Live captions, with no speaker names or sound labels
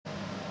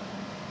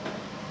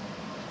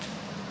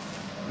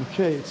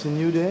Okay, it's a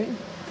new day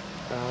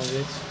and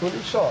it's fully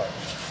charged.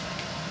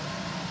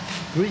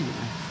 Green.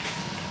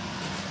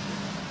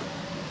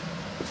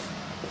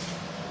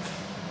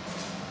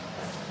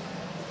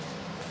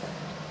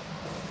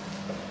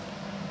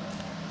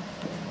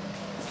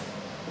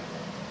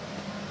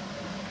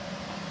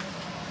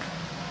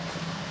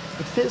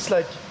 It feels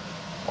like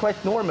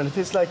quite normal. It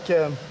feels like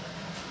you're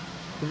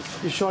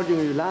charging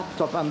your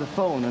laptop and the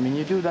phone. I mean,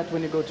 you do that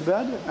when you go to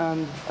bed,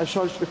 and I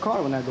charge the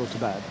car when I go to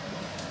bed.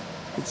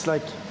 It's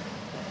like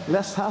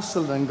less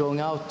hassle than going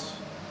out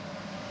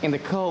in the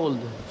cold,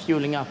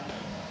 fueling up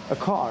a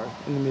car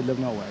in the middle of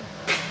nowhere.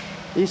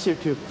 Easier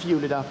to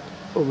fuel it up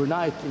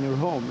overnight in your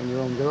home, in your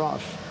own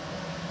garage.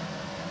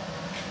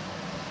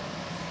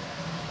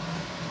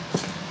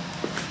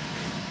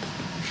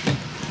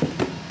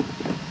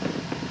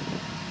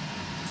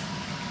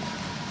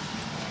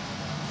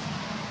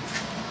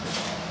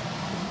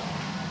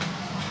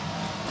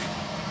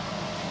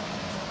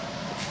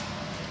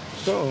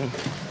 So,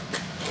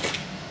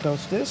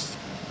 close this.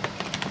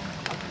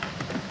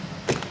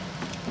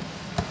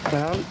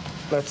 And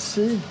let's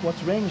see what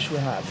range we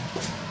have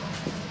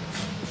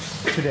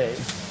today.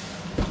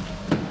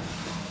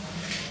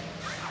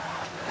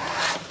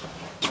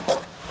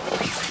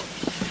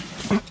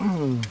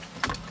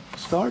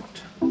 Start.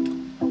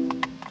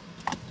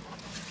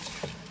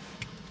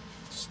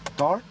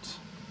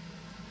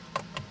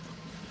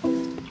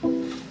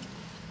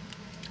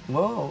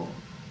 Whoa.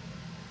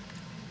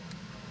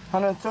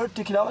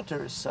 130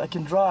 kilometers I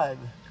can drive.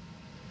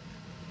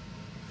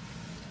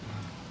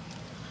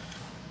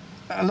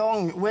 A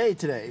long way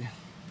today.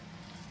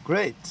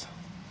 Great.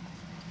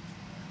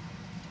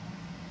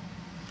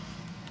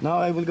 Now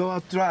I will go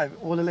out drive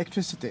all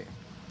electricity.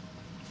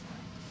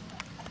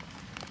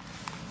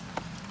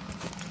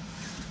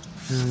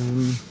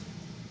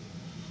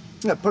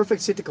 Yeah,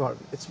 perfect city car.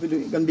 It's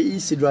gonna be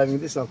easy driving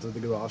this out of the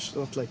garage,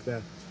 not like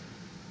the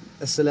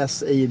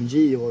SLS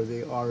AMG or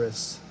the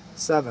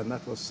RS7.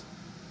 That was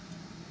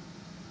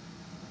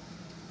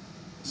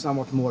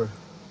somewhat more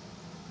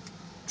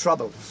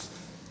trouble.